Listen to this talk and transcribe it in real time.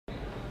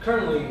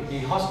Currently,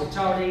 the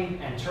hospitality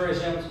and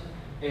tourism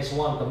is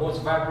one of the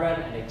most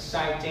vibrant and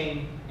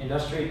exciting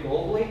industry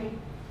globally.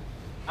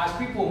 As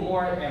people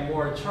more and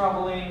more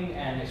traveling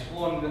and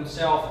exploring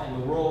themselves in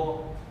the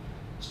world,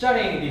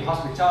 studying the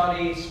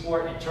hospitality,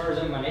 sport and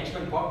tourism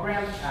management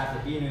program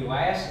at the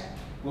VNU-IS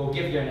will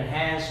give you an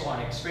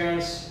hands-on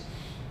experience.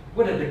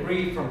 With a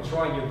degree from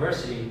Chọn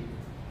University,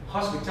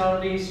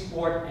 hospitality,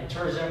 sport and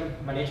tourism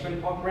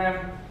management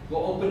program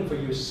will open for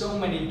you so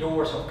many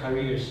doors of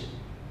careers.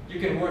 You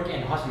can work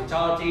in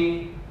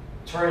hospitality,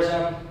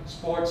 tourism,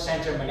 sports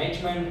center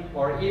management,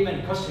 or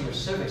even customer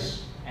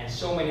service, and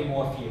so many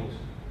more fields.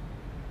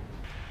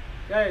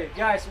 Hey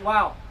guys,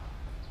 wow!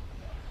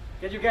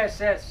 Can you guys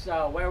guess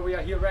where we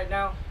are here right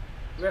now?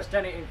 We are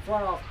standing in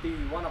front of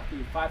one of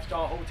the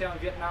 5-star hotel in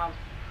Vietnam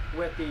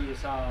with the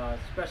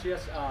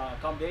spacious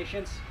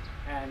accommodations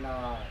and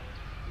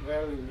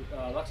very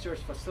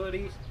luxurious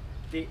facilities,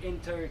 the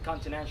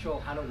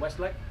Intercontinental Hanoi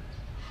Westlake.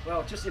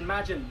 Well, just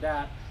imagine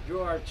that you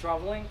are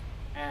traveling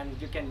and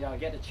you can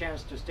get a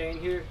chance to stay in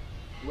here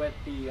with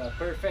the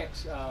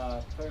perfect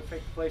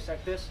place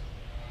like this.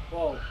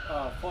 Well,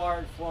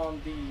 far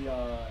from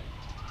the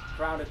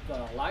crowded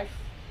life,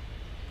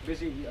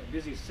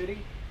 busy city.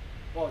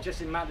 Well,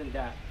 just imagine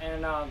that.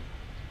 And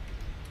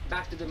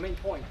back to the main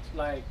point,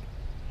 like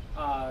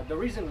the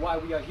reason why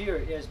we are here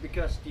is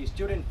because the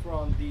student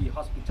from the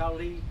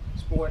hospitality,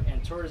 sport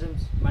and tourism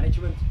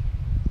management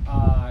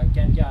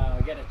can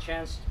get a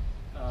chance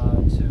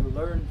to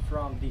learn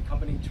from the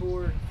company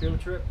tour, field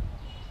trip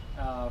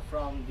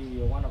from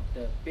one of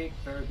the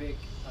very big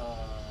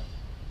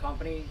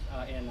companies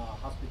in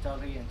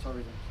hospitality and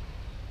tourism.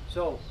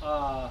 So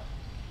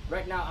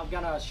right now I'm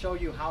gonna show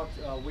you how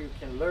we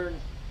can learn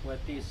with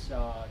this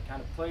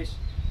kind of place,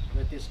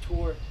 with this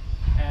tour.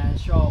 And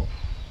so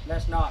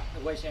let's not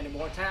waste any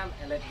more time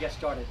and let's get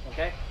started,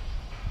 okay?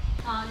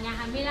 Nhà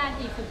hàng Milan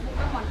thì phục vụ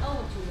các món Âu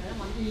và chủ yếu là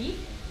món Ý.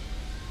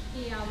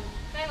 Thì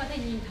các em có thể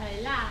nhìn thấy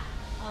là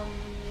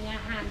nhà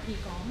hàng thì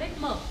có bếp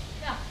mở,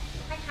 tức là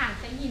khách hàng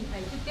sẽ nhìn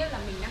thấy trực tiếp là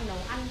mình đang nấu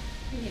ăn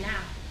như thế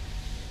nào.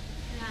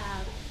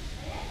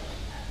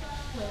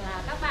 Thường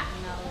là các bạn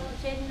ở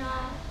trên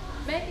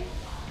bếp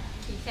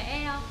thì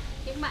sẽ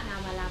những bạn nào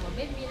mà làm ở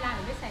bếp Milan,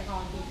 ở bếp Sài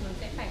Gòn thì thường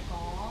sẽ phải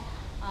có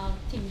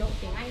trình độ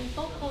tiếng Anh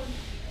tốt hơn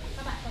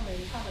các bạn so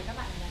với các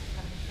bạn là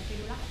cầm cà phê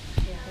đu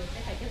thì thường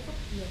sẽ phải tiếp xúc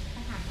nhiều với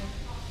khách hàng hơn.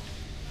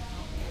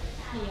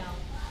 Thì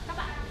các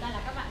bạn thực ra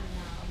là các bạn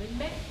ở bên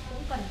bếp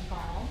cũng cần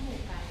có một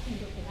cái trình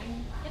độ tiếng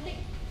Anh nhất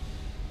định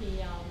thì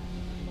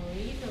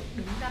mới được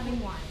đứng ra bên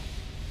ngoài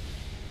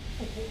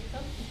phục vụ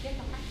trực tiếp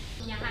cho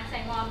khách. Nhà hàng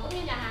Sài Gòn cũng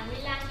như nhà hàng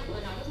Milan chị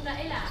vừa nói lúc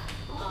nãy là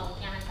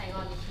nhà hàng Sài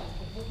Gòn thì chỉ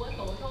phục vụ bữa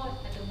tối thôi,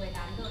 là từ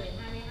 18 giờ đến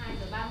 22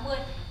 giờ 30.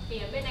 Thì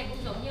ở bên này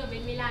cũng giống như ở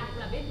bên Milan cũng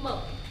là bếp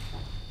mở.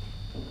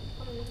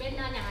 Còn bên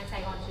nhà hàng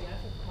Sài Gòn chủ yếu là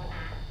phục vụ món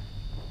Á,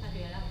 là chủ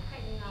yếu là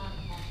khách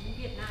món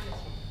Việt Nam là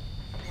chỉ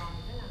Sài Gòn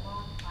rất là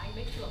ngon. Có anh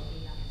bếp trưởng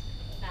thì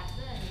đạt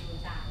rất là nhiều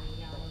giải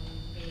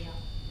về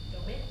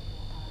đầu bếp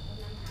của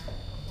trong 5 tháng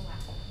ở châu Á.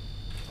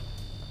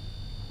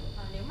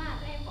 Nếu mà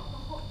các em có cơ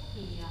hội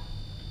thì có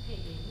thể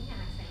đến nhà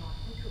hàng Sài Gòn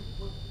thử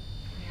vườn.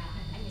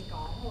 Anh ấy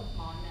có một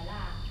món đó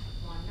là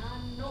món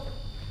nộm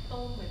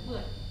tôm với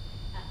bưởi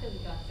đã từng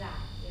đoạt giải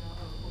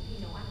ở cuộc thi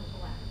nấu ăn của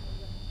châu Á.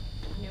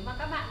 Nếu mà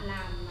các bạn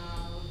làm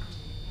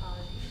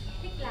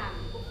thích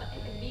làm bộ phận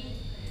F&B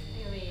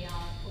về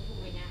phục vụ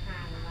về nhà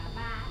hàng và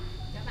bar,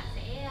 các bạn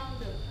sẽ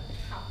được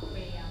học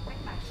về cách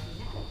bài trí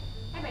này.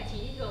 Cách bài trí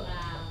thì thường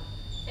là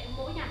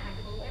mỗi nhà hàng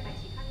sẽ có một cách bài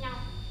trí khác nhau.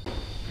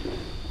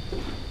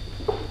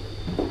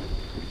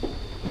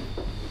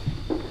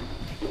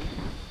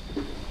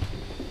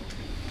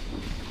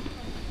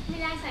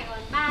 Milan Sài Gòn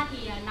Bar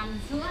thì nằm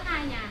giữa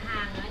hai nhà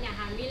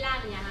hàng Milan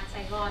và nhà hàng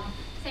Sài Gòn,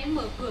 sẽ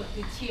mở cửa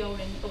từ chiều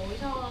đến tối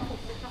cho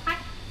phục vụ cho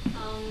khách.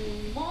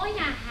 Mỗi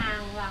nhà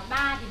hàng và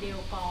bar thì đều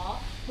có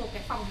một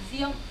cái phòng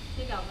riêng,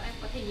 như kiểu em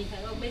có thể nhìn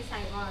thấy ở bên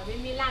Sài Gòn, ở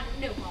bên Milan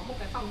cũng đều có một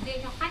cái phòng riêng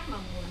cho khách mà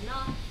muốn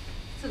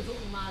sử dụng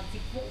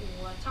dịch vụ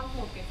trong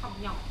một cái phòng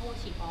nhỏ thôi,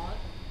 chỉ có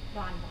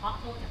đoàn của họ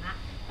thôi chẳng hạn.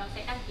 Họ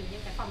sẽ đăng ký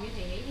những cái phòng như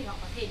thế thì họ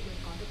có thể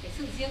có được cái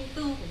sự riêng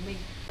tư của mình.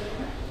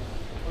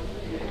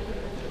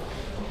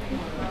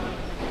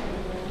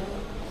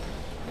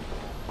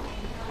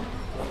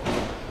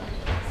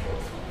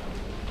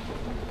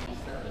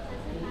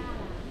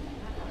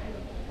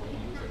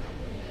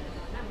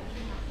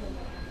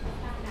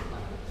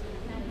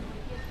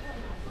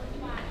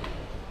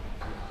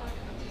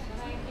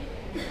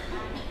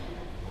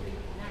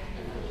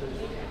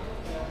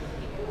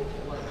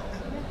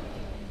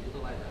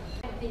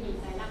 Thì nhìn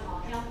thấy là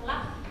có Health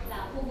Club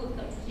là khu vực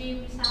tập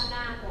gym,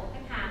 sauna của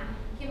khách hàng.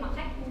 Khi mà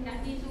khách đã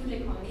đi du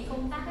lịch hoặc đi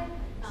công tác ấy,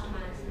 mà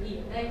nghỉ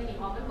ở đây thì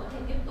họ vẫn có thể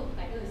tiếp tục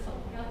cái đời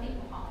sống healthy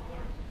của họ ở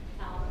nhà.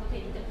 Họ có thể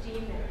đi tập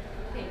gym này,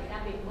 có thể ra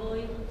bể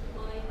bơi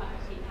hoặc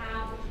thể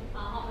thao.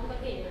 Họ vẫn có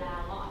thể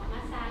là gọi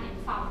massage đến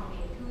phòng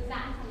để thư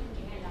giãn sau những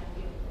cái ngày làm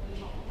việc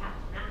khi họ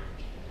thẳng nặng.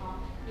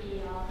 Thì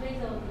bây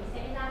giờ mình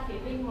sẽ ra phía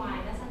bên ngoài,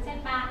 ra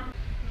Sunset Bar.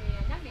 Thì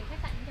nhắc đến khách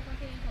sạn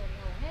Intercontinental thì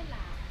hầu hết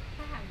là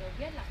khách hàng đều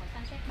biết là có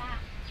Sunset Bar,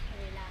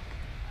 vì là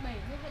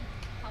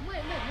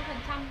 60-70%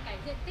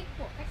 diện tích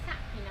của khách sạn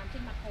thì nằm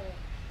trên mặt hồ,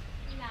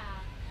 như là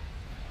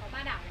có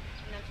 3 đảo này,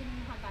 nằm trên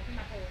hoàn toàn trên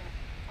mặt hồ này.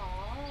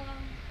 Có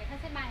cái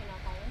Sunset Bay này nó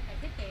có cái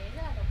thiết kế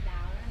rất là độc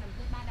đáo, nó nằm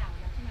trên 3 đảo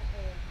nằm trên mặt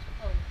hồ.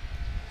 Ở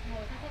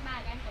ngồi Sunset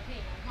Bay các em có thể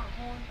ngắm hoàng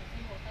hôn ở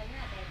trên hồ Tây rất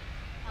là đẹp.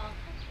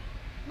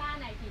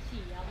 Bar này thì chỉ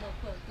mở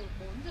cửa từ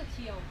 4 giờ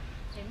chiều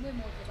đến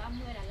 11 giờ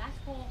 30 là last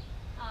call.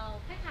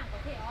 Khách hàng có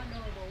thể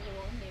order đồ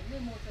uống đến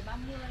 11 giờ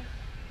 30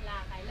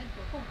 là cái lần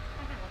cuối cùng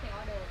khách hàng có thể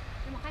order,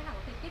 nhưng mà khách hàng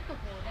có thể tiếp tục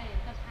ngồi đây đến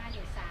tầm 2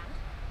 giờ sáng.